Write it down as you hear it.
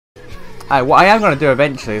Alright, what I am gonna do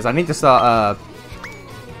eventually is I need to start,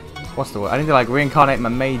 what's the word? I need to, like, reincarnate my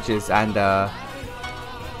mages and, yeah,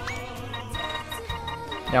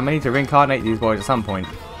 I'm gonna need to reincarnate these boys at some point.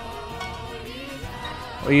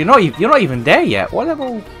 Well, you're not even there yet. What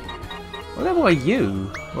level are you?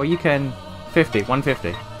 Well, you can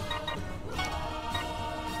 150.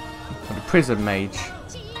 The prison mage.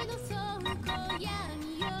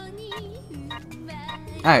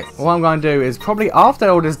 Alright, what I'm going to do is probably after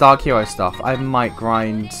all this Dark Hero stuff, I might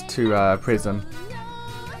grind to Prism.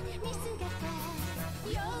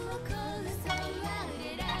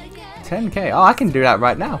 $10k. Oh, I can do that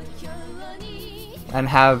right now. And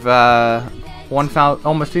have 1,000,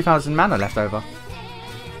 almost 2,000 mana left over.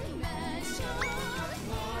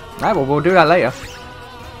 Alright, well, we'll do that later.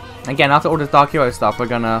 Again, after all this Dark Hero stuff, we're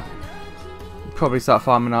gonna probably start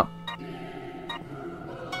farming up.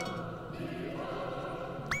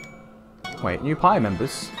 Wait, new party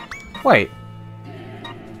members? Wait.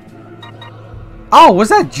 Oh, was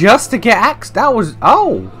that just to get axe? That was...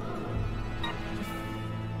 Oh!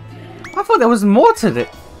 I thought there was more to it.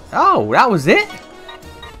 Oh, that was it?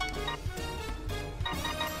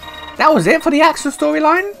 That was it for the actual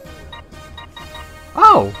storyline?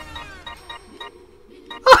 Oh.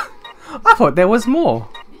 I thought there was more.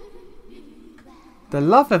 The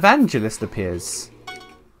Love Evangelist appears.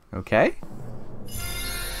 Okay.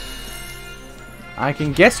 I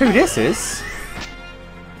can guess who this is.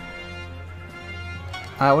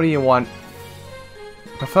 Alright, what do you want?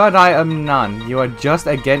 Preferred item, none. You are just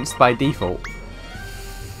against by default.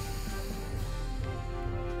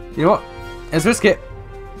 You know what? Let's risk it.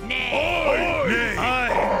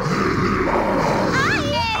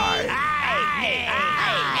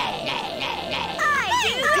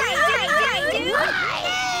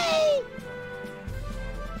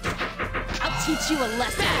 I'll teach you a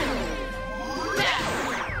lesson.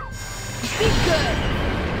 Be good.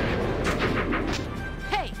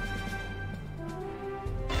 Hey.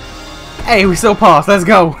 Hey, we still passed. Let's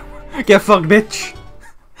go. Get fucked, bitch.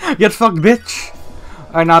 Get fucked, bitch.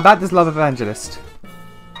 Alright, now about this Love Evangelist.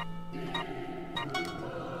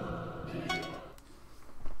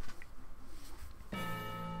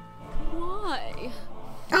 Why?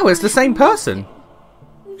 Oh, it's the same person.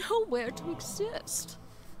 Nowhere to exist.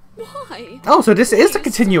 Why? Oh, so this is a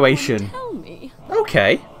continuation. Tell me.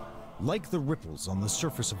 Okay. Like the ripples on the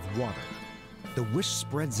surface of water, the wish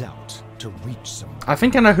spreads out to reach someone. I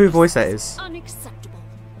think I know who voice that is. Unacceptable.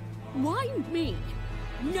 Why me?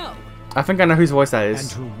 No. I think I know whose voice that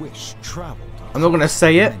is. And her wish traveled. I'm not gonna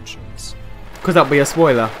say it, dimensions. because that'll be a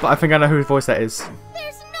spoiler, but I think I know whose voice that is.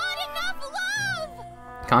 There's not enough love!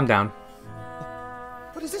 Calm down.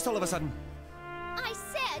 What is this all of a sudden? I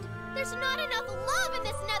said there's not enough love in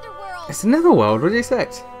this netherworld! It's another world, what do you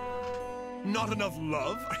expect? Not enough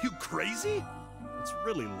love? Are you crazy? What's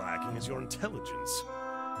really lacking is your intelligence.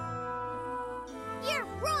 You're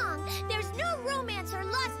wrong! There's no romance or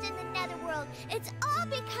lust in the netherworld. It's all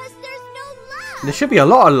because there's no love! There should be a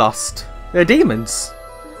lot of lust. They're demons.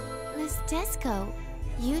 Miss Disco,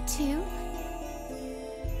 you too?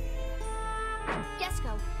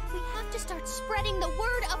 Desco, we have to start spreading the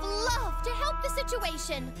word of love to help the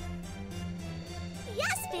situation.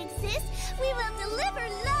 Yes, Big Sis! We will deliver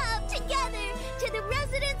love together to the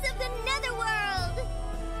residents of the netherworld!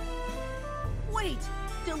 Wait,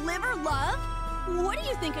 deliver love? What are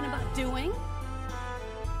you thinking about doing?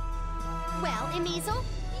 Well, Emizel,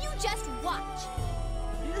 you just watch.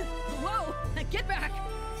 Whoa, get back!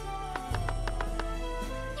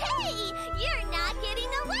 Hey! You're not getting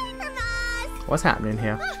away from us! What's happening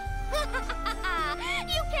here?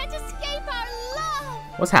 You can't escape our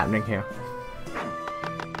love! What's happening here?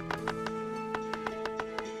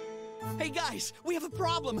 Hey guys, we have a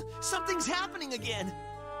problem. Something's happening again.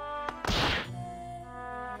 Ugh,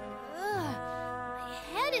 my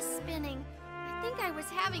head is spinning. I think I was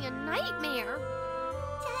having a nightmare.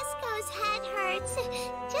 Tesco's head hurts,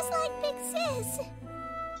 just like Big Sis.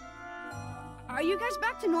 Are you guys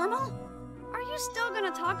back to normal? Are you still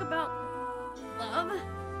gonna talk about love?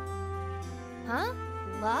 Huh?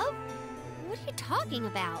 Love? What are you talking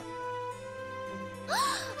about?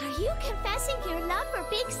 Are you confessing your love for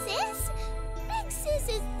Big Sis? Big Sis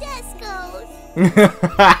is Tesco's.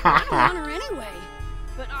 I don't want her anyway.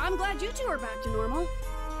 But I'm glad you two are back to normal.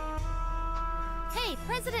 Hey,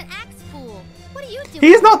 President Axefool, what are you doing?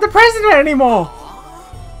 He's not the president anymore!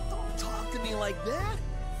 Don't talk to me like that.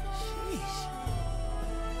 Jeez.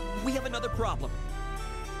 We have another problem.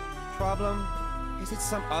 Problem? Is it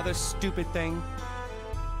some other stupid thing?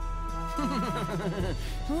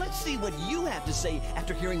 Let's see what you have to say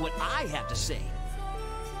after hearing what I have to say.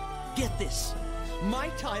 Get this. My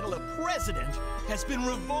title of president has been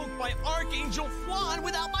revoked by Archangel Flan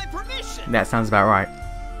without my permission. That sounds about right.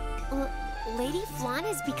 Lady Flan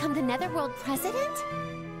has become the Netherworld president?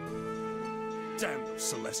 Damn those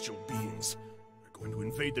celestial beings. They're going to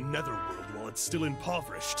invade the Netherworld while it's still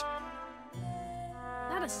impoverished.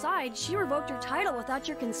 That aside, she revoked your title without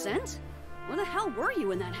your consent? Where the hell were you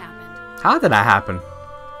when that happened? How did that happen?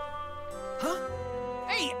 Huh?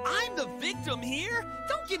 Hey, I'm the victim here.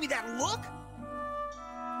 Don't give me that look.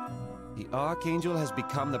 The Archangel has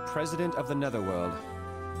become the president of the Netherworld.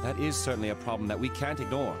 That is certainly a problem that we can't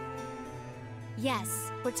ignore.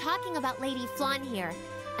 Yes, we're talking about Lady Flan here.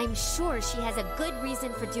 I'm sure she has a good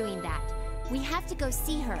reason for doing that. We have to go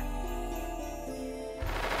see her.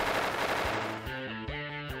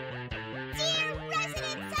 Dear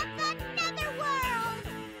residents of the Netherworld!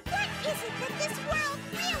 What is it that this world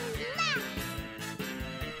really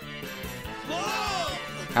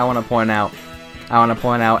lacks? I want to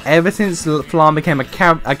point out, ever since Flan became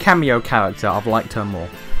a cameo character, I've liked her more.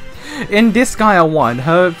 In Disgaea 1,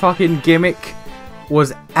 her fucking gimmick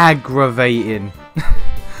was aggravating.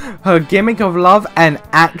 Her gimmick of love and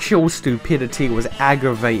actual stupidity was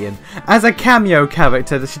aggravating. As a cameo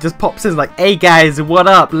character, she just pops in like, hey guys, what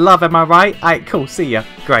up? Love, am I right? Alright, cool, see ya.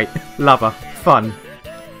 Great. Love her. Fun.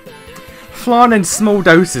 Flan in small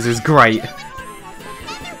doses is great.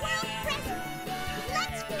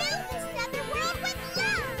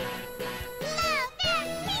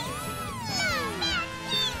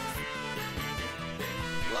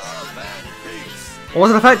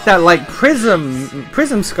 Also the fact that like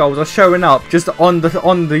prism skulls are showing up just on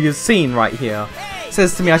the scene right here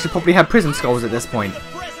says to me I should probably have prism skulls at this point.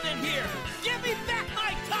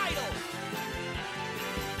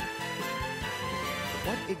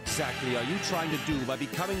 What exactly are you trying to do by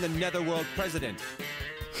becoming the Netherworld president?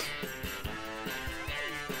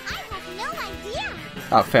 I have no idea.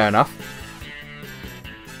 Oh, fair enough.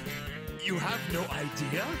 You have no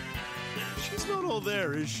idea? She's not all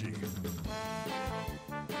there, is she?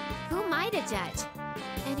 Who am I to judge?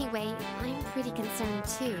 Anyway, I'm pretty concerned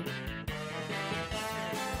too.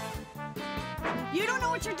 You don't know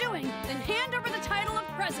what you're doing? Then hand over the title of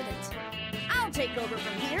president. I'll take over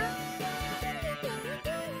from here.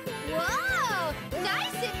 Whoa!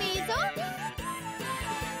 Nice, Maisel!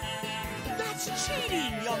 That's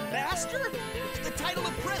cheating, young master. The title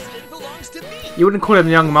of president belongs to me. You wouldn't call him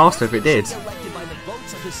the young master if it did. He's elected by the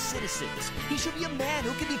votes of his citizens. He should be a man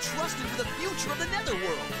who can be trusted with the future of the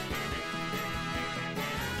Netherworld.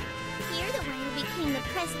 You're the one who became the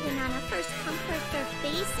president on a first-come, first-served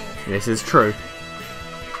basis. This is true.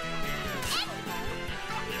 Anyway,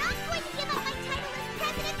 I'm not going to give up my title as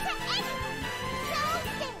president to anyone. So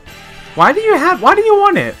stay. Why do you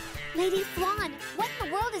want it? Lady Flan, what in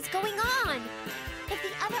the world is going on? If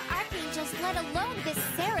the other archangels, let alone this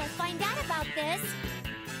Sarah, find out about this...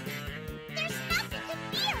 There's nothing to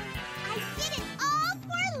fear. I did it all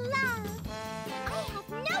for love. I have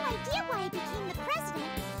no idea why I became the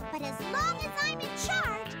president, but as long as I'm in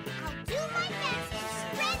charge, I'll do my best to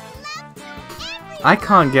spread love to everyone. I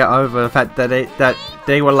can't get over the fact that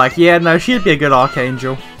they were like, yeah, no, she'd be a good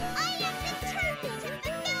archangel. I am determined to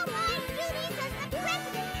fulfill my duties as the president and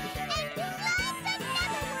love the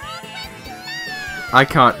Netherworld with love.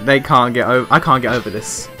 I can't get over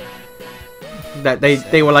this. That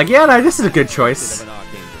they were like, yeah, no, this is a good choice.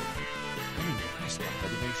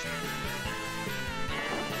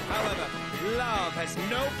 However, love has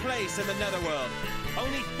no place in the Netherworld.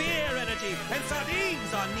 Only fear energy and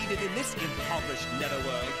sardines are needed in this impoverished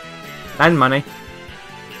Netherworld. And money.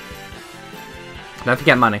 Don't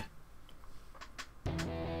forget money.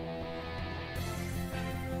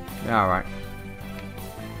 Alright.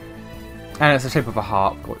 And it's the shape of a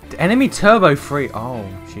heart. Enemy turbo free. Oh,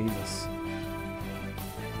 Jesus.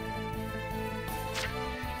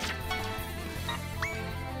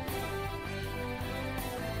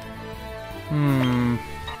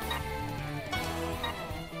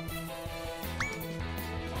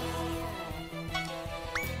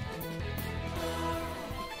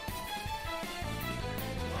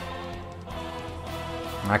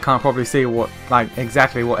 I can't probably see what, like,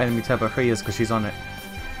 exactly what enemy turbo 3 is because she's on it.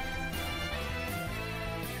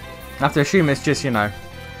 I have to assume it's just, you know,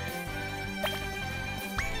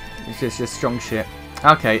 it's just strong shit.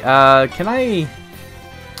 Okay, can I...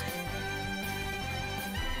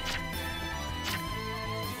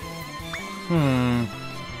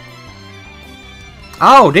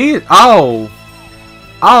 Oh,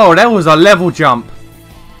 oh, there was a level jump.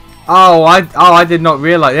 Oh, I did not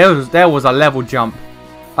realize there was a level jump.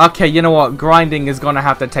 Okay, you know what? Grinding is gonna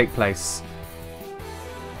have to take place.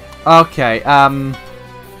 Okay,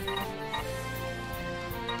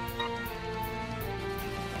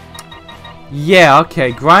 Yeah,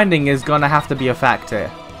 okay, grinding is gonna have to be a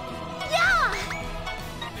factor. Yeah!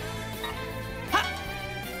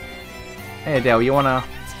 Hey Adele, you wanna...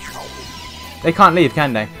 They can't leave,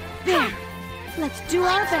 can they? There. Let's do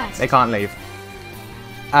our best. They can't leave.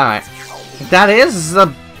 Alright. That is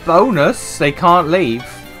a bonus. They can't leave.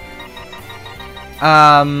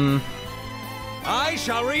 I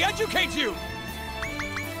shall re-educate you!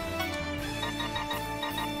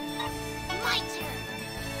 My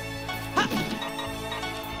turn.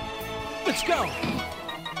 Let's go.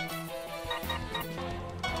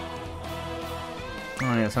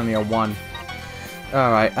 Oh yeah, it's only a 1.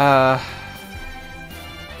 Alright,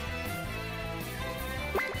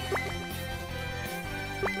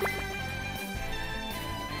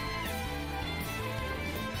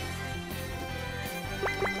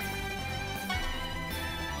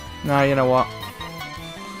 no, you know what?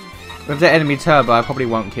 With the enemy turbo, I probably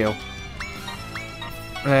won't kill.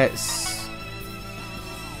 Let's...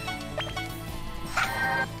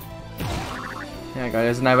 There you go,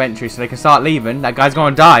 there's no entry, so they can start leaving. That guy's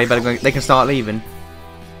gonna die, but they can start leaving.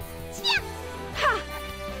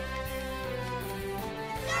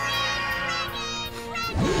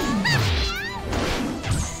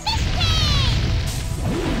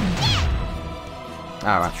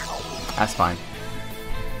 Alright, that's fine.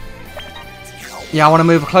 Yeah, I want to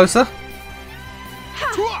move closer.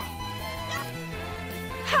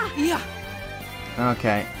 Yeah.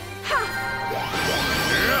 Okay.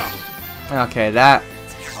 Okay, that...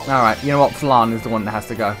 Alright, you know what? Flan is the one that has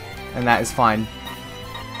to go. And that is fine.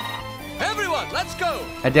 Everyone, let's go!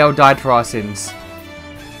 Adele died for our sins.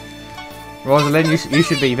 Rosalind, you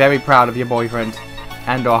should be very proud of your boyfriend.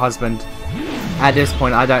 And or husband. At this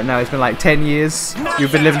point, I don't know. It's been like 10 years.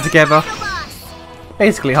 You've been living together.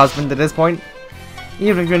 Basically husband at this point.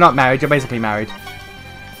 Even if you're not married, you're basically married.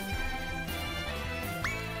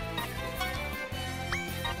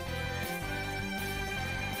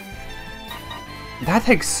 That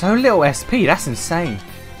takes so little SP, that's insane.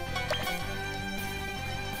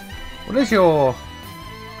 What is your...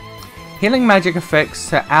 Healing magic effects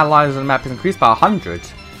to allies on the map is increased by 100.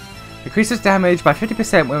 Decreases damage by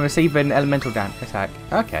 50% when receiving elemental attack.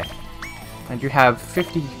 Okay. And you have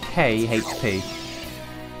 50k HP.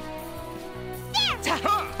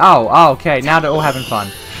 Oh, okay, now they're all having fun.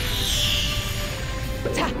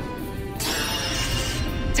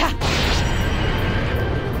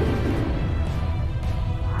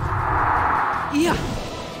 Yeah.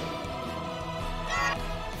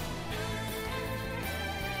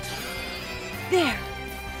 There.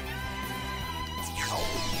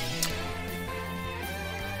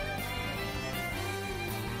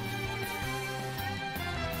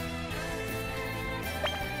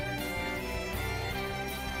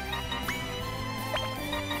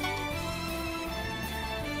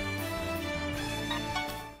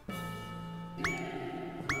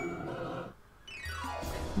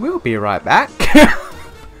 We'll be right back.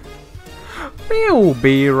 We'll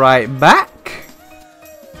be right back.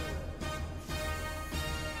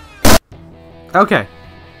 Okay.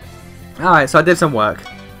 Alright, so I did some work.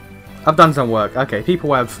 I've done some work. Okay,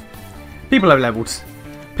 people have leveled.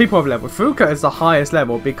 People have leveled. Fuka is the highest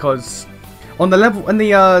level because on the level in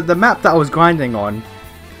the map that I was grinding on,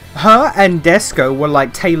 her and Desco were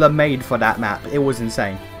like tailor-made for that map. It was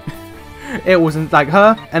insane. It wasn't like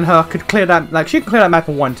her could clear that, like she can clear that map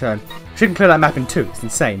in 1 turn. She can clear that map in 2. It's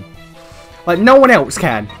insane. Like no one else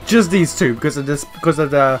can. Just these two because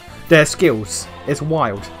of their skills. It's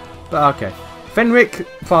wild. But okay. Fenric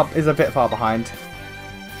is a bit far behind.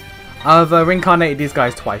 I've reincarnated these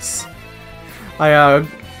guys twice. I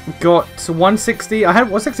got 160. I had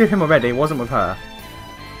 160 of him already. It wasn't with her.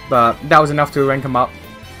 But that was enough to rank him up.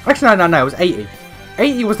 Actually, no, it was 80.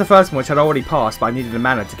 80 was the first one, which I'd already passed, but I needed a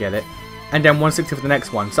mana to get it. And then 160 for the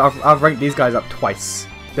next one. So I've ranked these guys up twice.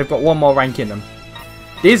 They've got 1 more rank in them.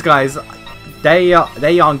 These guys, they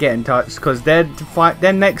aren't getting touched because their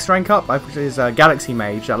next rank up is Galaxy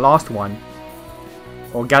Mage, that last one,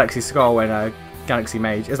 or Galaxy Skull and Galaxy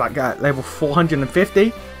Mage is like level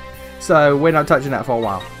 450. So we're not touching that for a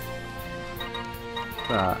while.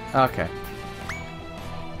 Okay.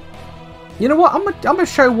 You know what? I'm gonna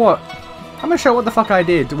show what the fuck I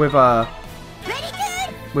did with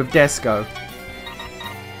Desco.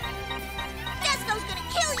 Desco's gonna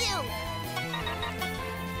kill you!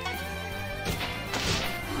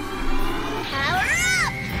 Power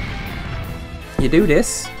up! You do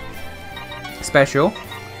this. Special.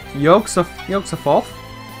 Yokes of off.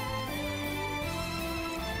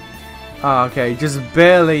 Oh, okay, just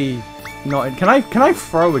barely not in. Can I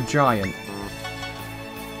throw a giant?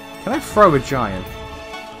 Can I throw a giant?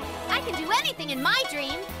 I can do anything in my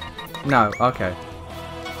dream. No, okay.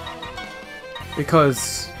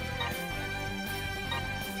 Because...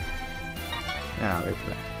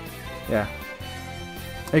 Yeah.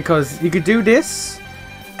 Because you could do this,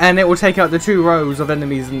 and it will take out the 2 rows of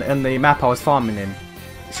enemies in the map I was farming in.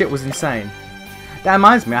 Shit was insane. That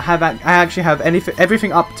reminds me, I actually have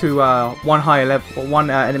everything up to one higher level, one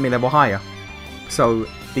enemy level higher. So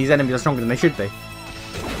these enemies are stronger than they should be.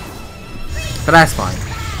 But that's fine.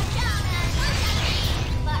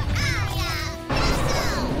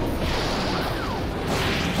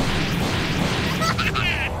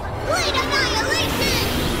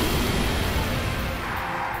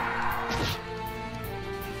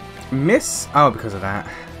 Miss? Oh, because of that.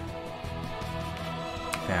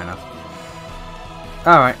 Fair enough.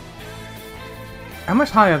 Alright. How much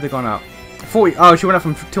higher have they gone up? 40. Oh, she went up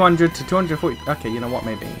from 200 to 240. Okay, you know what?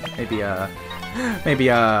 Maybe,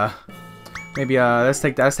 let's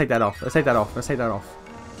take that off. Let's take that off.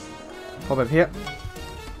 Pop up here.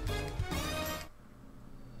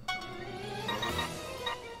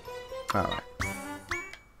 Alright.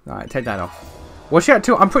 Alright, take that off. Was she at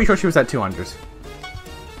 2? I'm pretty sure she was at 200.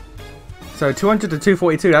 So 200 to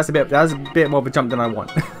 242. That's a bit more of a jump than I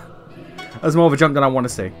want. That's more of a jump than I want to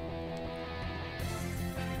see.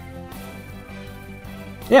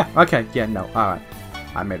 Yeah. Okay. Yeah. No. All right.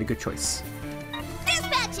 I made a good choice.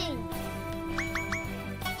 Dispatching.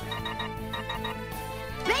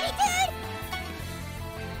 Ready, dude?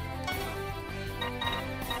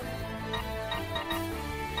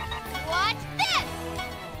 Watch this.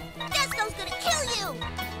 Disco's gonna kill you.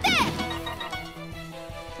 This.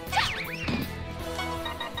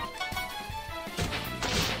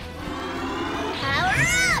 Power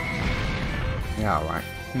up. Yeah. All right.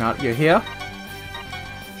 Now that you're here,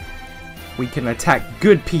 we can attack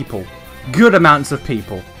good people. Good amounts of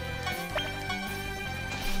people.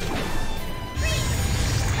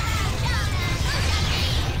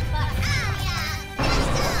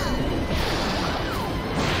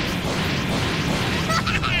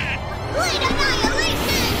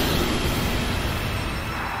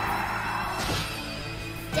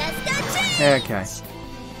 Okay.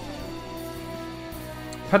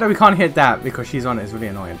 The fact that we can't hit that because she's on it is really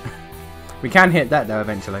annoying. We can hit that though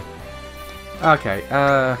eventually. Okay,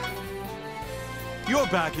 Your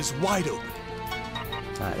back is wide open.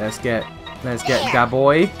 Alright, let's get that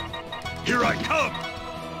boy. Here I come.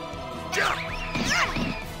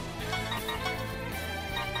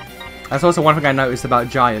 That's also one thing I noticed about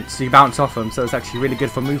giants. You bounce off them, so it's actually really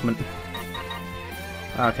good for movement.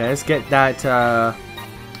 Okay, let's get that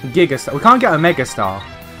Giga Star. We can't get a Mega Star.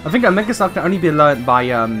 I think a Mega Star can only be learnt by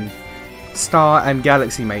Star and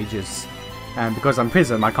Galaxy Mages. And because I'm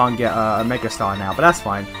Prism, I can't get a Mega Star now, but that's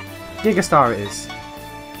fine. Giga Star it is.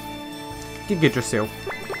 Giga Drasil.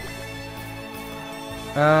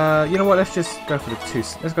 You know what? Let's just go for the 2.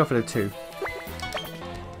 Let's go for the 2.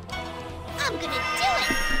 I'm gonna do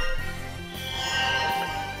it.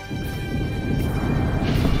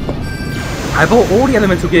 I bought all the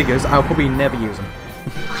Elemental Gigas. I'll probably never use them.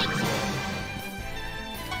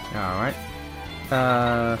 All right.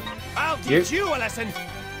 I'll teach you a lesson.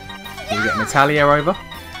 We get Natalia over.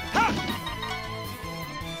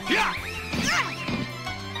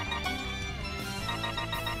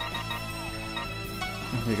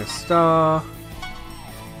 We go Star.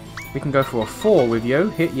 We can go for a 4 with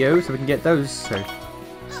you. Hit you, so we can get those 2. I'm not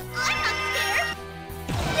scared.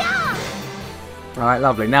 Yeah. Alright,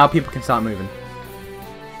 lovely. Now people can start moving.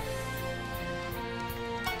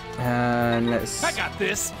 And let's I got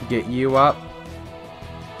this. get you up.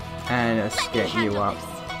 And let's get you up.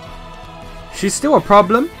 She's still a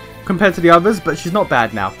problem compared to the others, but she's not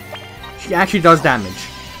bad now. She actually does damage.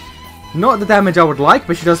 Not the damage I would like,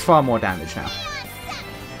 but she does far more damage now.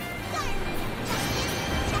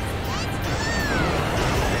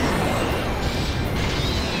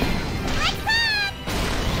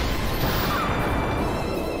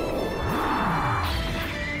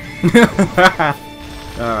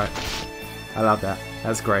 Alright. I love that.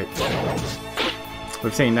 That's great.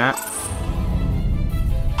 We've seen that.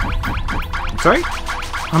 I'm sorry?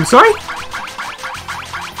 I'm sorry?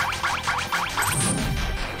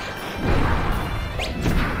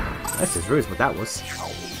 That's just rude what that was.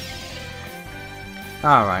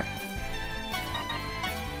 Alright.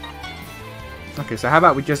 Okay, so how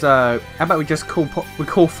about we just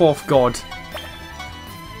call forth God.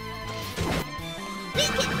 We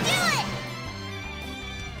can do it.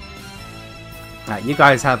 Alright, you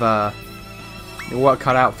guys have your work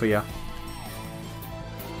cut out for you.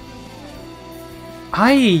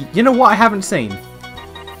 You know what I haven't seen?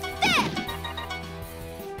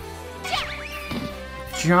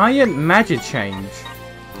 Giant magic change.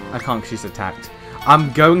 I can't because she's attacked.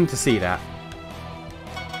 I'm going to see that.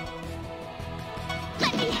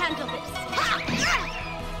 Let me handle this.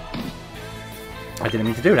 I didn't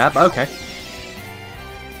mean to do that, but okay.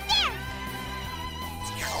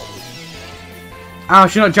 Oh,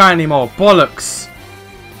 she's not giant anymore. Bollocks.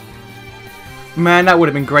 Man, that would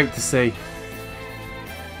have been great to see.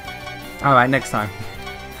 Alright, next time.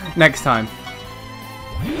 Next time.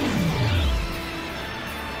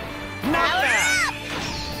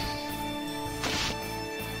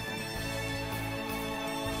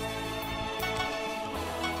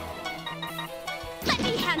 Let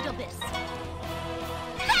me handle this.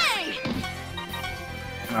 Hey!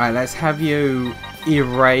 Alright, let's have you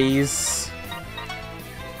erase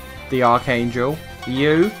the Archangel.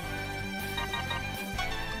 You.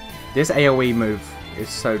 This AoE move is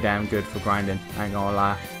so damn good for grinding, I ain't gonna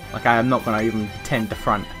lie. Like, I'm not gonna even pretend to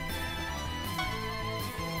front.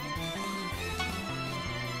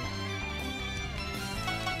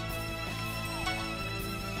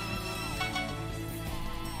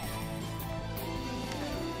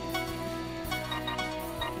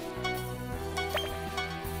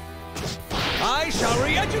 I shall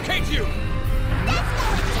re-educate you!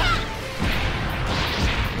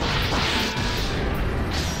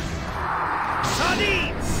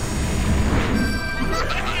 Sardines!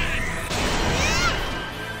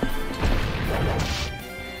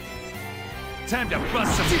 Time to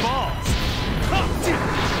bust some balls!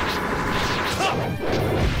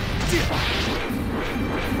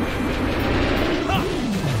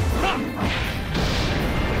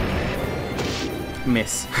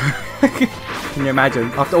 Miss. Can you imagine?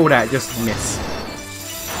 After all that, just miss.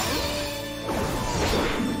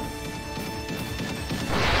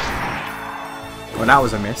 Well, that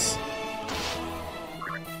was a miss.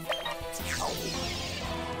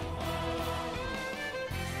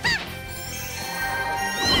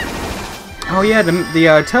 Oh yeah,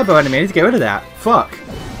 the turbo enemy. I need to get rid of that. Fuck.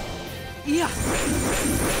 Yeah.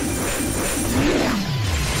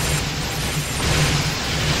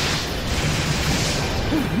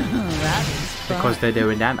 Because they're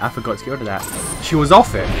doing that, I forgot to get rid of that. She was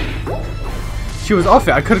off it. She was off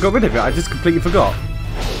it. I could have got rid of it. I just completely forgot.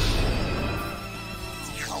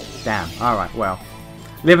 Damn. Alright, well.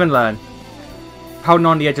 Live and learn. Holding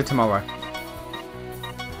on the edge of tomorrow.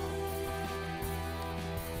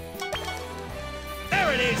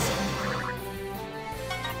 There it is!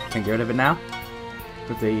 Can get rid of it now.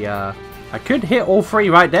 With the, I could hit all three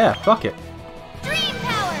right there. Fuck it. Dream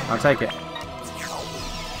power! I'll take it.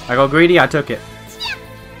 I got greedy, I took it.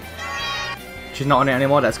 She's not on it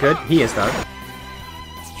anymore, that's good. He is, though.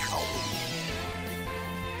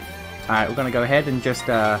 Alright, we're gonna go ahead and just,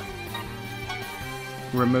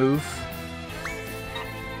 remove.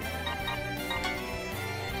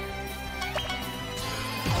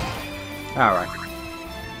 Alright.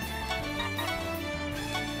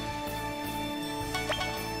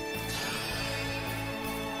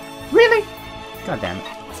 Really? God damn it.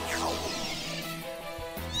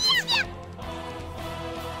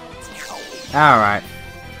 Alright.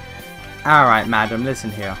 Alright, madam,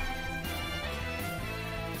 listen here.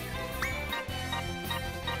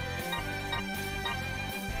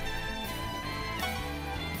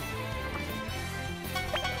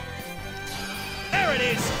 There it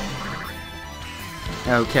is!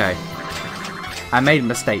 Okay. I made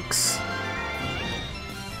mistakes.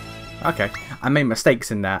 Okay. I made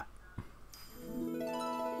mistakes in that.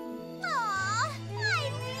 Aw,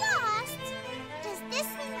 I'm lost. Does this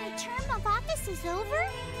mean my term of office is over?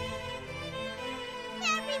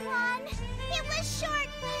 Everyone, it was short,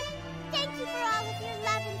 but thank you for all of your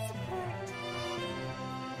love and support.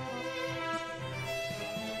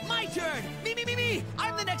 My turn! Me!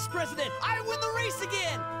 I'm the next president! I win the race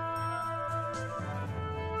again!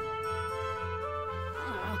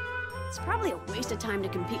 It's probably a waste of time to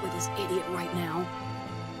compete with this idiot right now.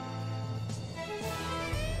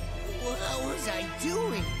 What was I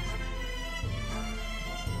doing?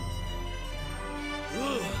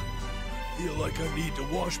 Ugh. Feel like I need to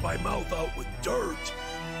wash my mouth out with dirt.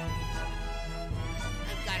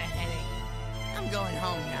 I've got a headache. I'm going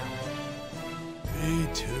home now. Me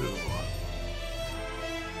too.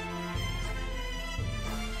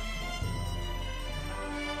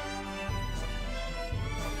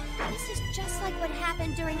 This is just like what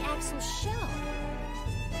happened during Axel's show.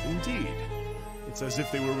 Indeed. It's as if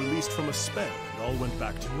they were released from a spell and all went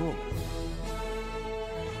back to normal.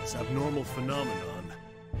 This abnormal phenomenon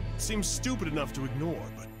seems stupid enough to ignore,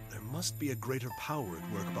 but there must be a greater power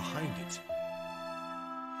at work behind it.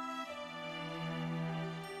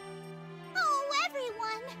 Oh,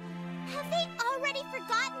 everyone! Have they already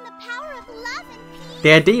forgotten the power of love and peace?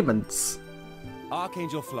 They're demons.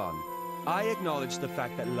 Archangel Flan, I acknowledge the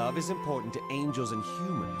fact that love is important to angels and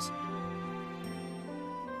humans.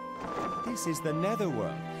 This is the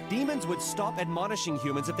Netherworld. Demons would stop admonishing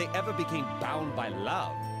humans if they ever became bound by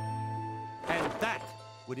love. And that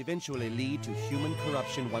would eventually lead to human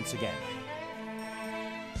corruption once again.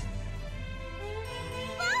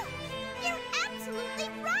 Well, you're absolutely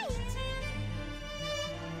right.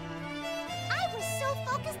 I was so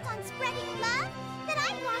focused on spreading love that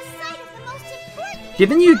I lost sight of the most important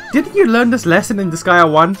thing. Didn't you learn this lesson in Disgaea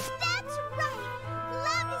 1? That's right.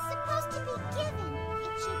 Love is supposed to be given.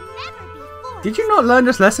 It should never be forced. Did you not learn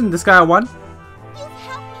this lesson in Disgaea 1? You've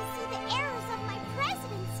helped me see the errors of my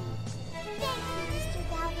presidency. Thank you, Mr.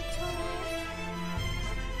 Valvatore.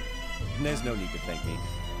 There's no need to thank me.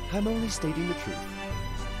 I'm only stating the truth.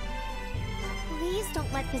 Please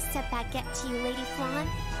don't let this setback get to you, Lady Flan.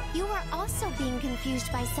 You are also being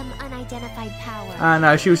confused by some unidentified power. Ah,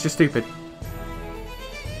 no, she was just stupid.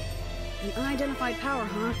 An unidentified power,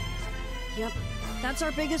 huh? Yep, that's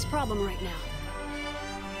our biggest problem right now.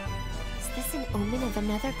 Is this an omen of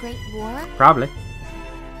another great war? Probably.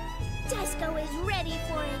 Disco is ready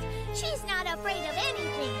for it. She's not afraid of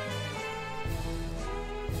anything.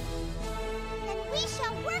 Then we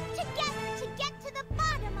shall work together to get to the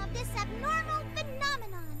bottom of this abnormal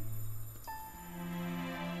phenomenon.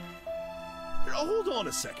 Hold on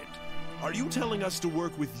a second. Are you telling us to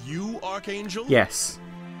work with you, Archangel? Yes.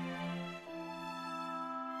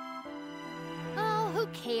 Oh, who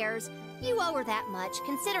cares? You owe her that much,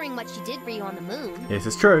 considering what she did for you on the moon. This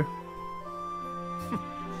is true.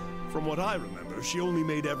 From what I remember, she only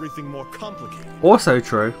made everything more complicated. Also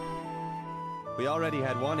true. We already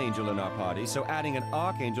had one angel in our party, so adding an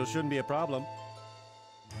archangel shouldn't be a problem.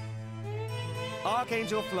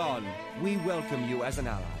 Archangel Flan, we welcome you as an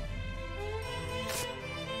ally.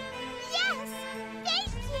 Yes, thank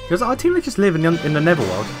you. Does Artina just live in the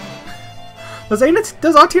Netherworld?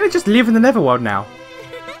 Does Artina just live in the Netherworld now?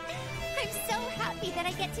 I'm so happy that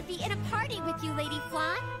I get to be in a party with you, Lady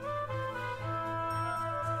Flan.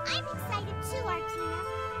 I'm excited too, Artina.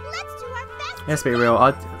 Let's do our best. Let's be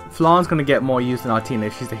real. Flan's gonna get more use than Artina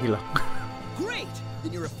if she's the healer. Great!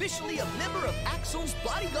 Then you're officially a member of Axel's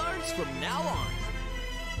bodyguards from now on.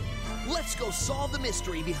 Let's go solve the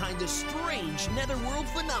mystery behind this strange netherworld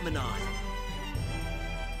phenomenon.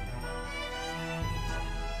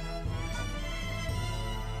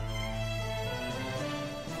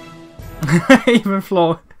 Even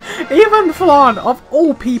Flan, of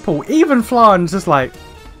all people, even Flan's just like,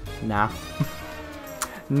 nah.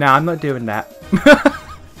 Nah, I'm not doing that.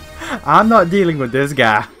 I'm not dealing with this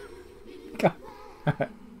guy.